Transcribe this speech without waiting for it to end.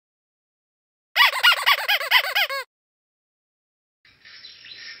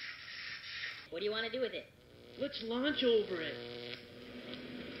What do you want to do with it? Let's launch over it.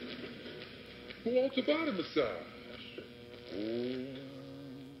 Who wants a body massage?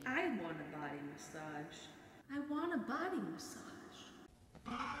 I want a body massage. I want a body massage.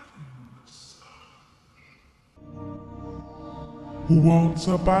 Who wants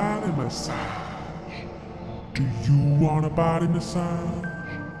a body massage? Do you want a body massage?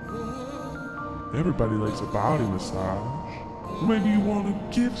 Everybody likes a body massage. Or maybe you want to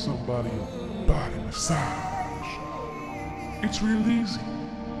give somebody a body massage. It's real easy.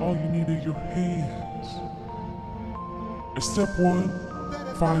 All you need are your hands. And step 1,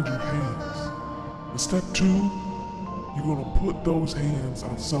 find your hands. And step 2, you're gonna put those hands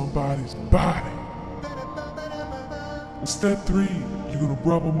on somebody's body. And step 3, you're gonna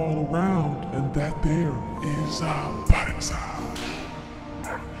rub them all around, and that there is a body massage.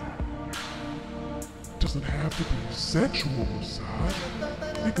 Doesn't have to be a sexual massage.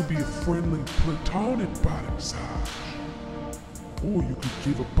 It could be a friendly, platonic body massage. Or you could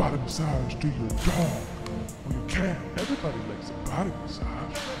give a body massage to your dog or your cat. Everybody likes a body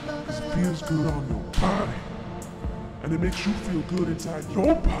massage because it feels good on your body. And it makes you feel good inside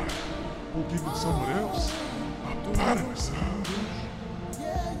your body. Or giving someone else a body massage.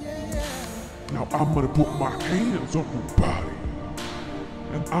 Now I'm gonna put my hands on your body.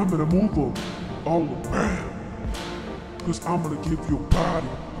 And I'm gonna move them all around. Because I'm gonna give your body a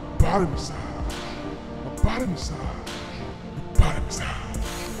body massage. A body massage. Body massage.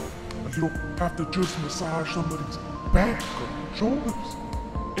 You don't have to just massage somebody's back or shoulders.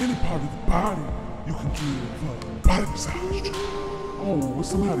 Any part of the body you can give a body massage to. Oh, what's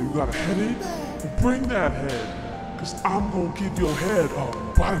the matter? You got a headache? Well, bring that head, because I'm going to give your head a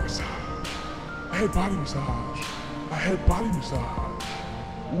body massage. A head body massage. A head body massage.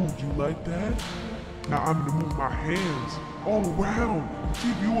 Ooh, you like that? Now I'm going to move my hands all around and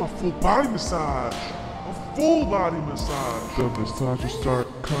give you a full body massage. A full body massage. The massages start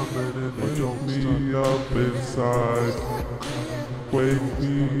coming and they wake me up inside. Wake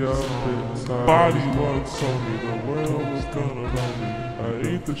me up inside. Body once told me the world was gonna know me. I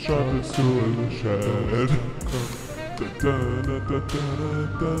ain't the sharpest tool in the shed.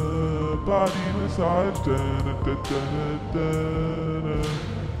 Body massage.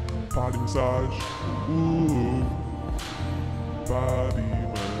 Body massage. Ooh. Body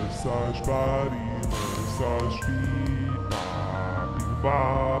massage. Body massage, body massage,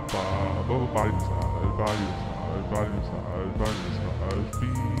 body massage, body massage,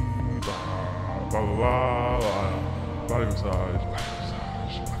 body massage, body massage,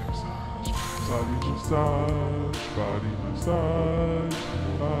 body massage, body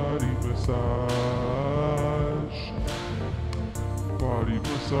massage, body massage,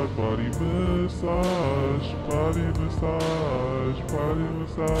 body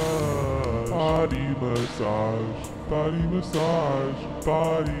massage, body massage, body massage, body massage, body massage, body massage, body massage,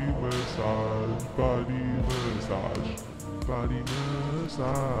 body massage, body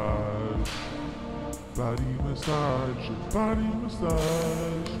massage, body massage, body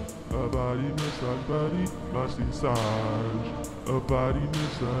massage, a body massage, body massage, a body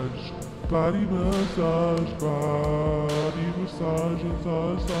massage. Body massage, body massage,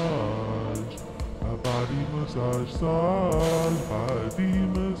 massage. A body massage, body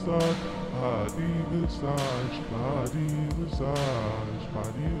massage, body massage, body massage, body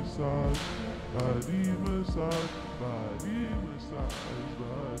massage, body massage, body massage,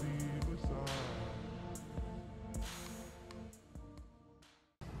 body massage.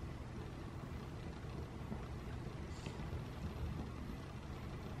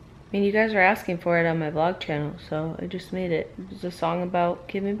 I mean, you guys are asking for it on my vlog channel, so I just made it. It was a song about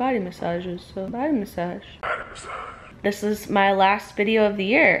giving body massages, so body massage. Body massage. This is my last video of the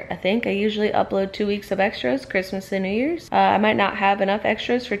year, I think. I usually upload 2 weeks of extras, Christmas and New Year's. I might not have enough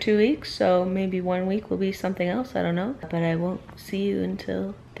extras for 2 weeks, so maybe 1 week will be something else, I don't know. But I won't see you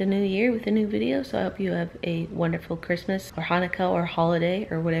until the new year with a new video, so I hope you have a wonderful Christmas or Hanukkah or holiday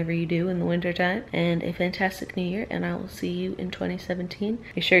or whatever you do in the winter time, and a fantastic new year, and I will see you in 2017.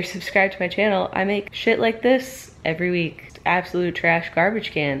 Make sure you subscribe to my channel. I make shit like this every week. It's absolute trash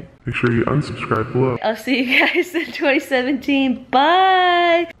garbage can. Make sure you unsubscribe below. I'll see you guys in 2017.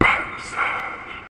 Bye!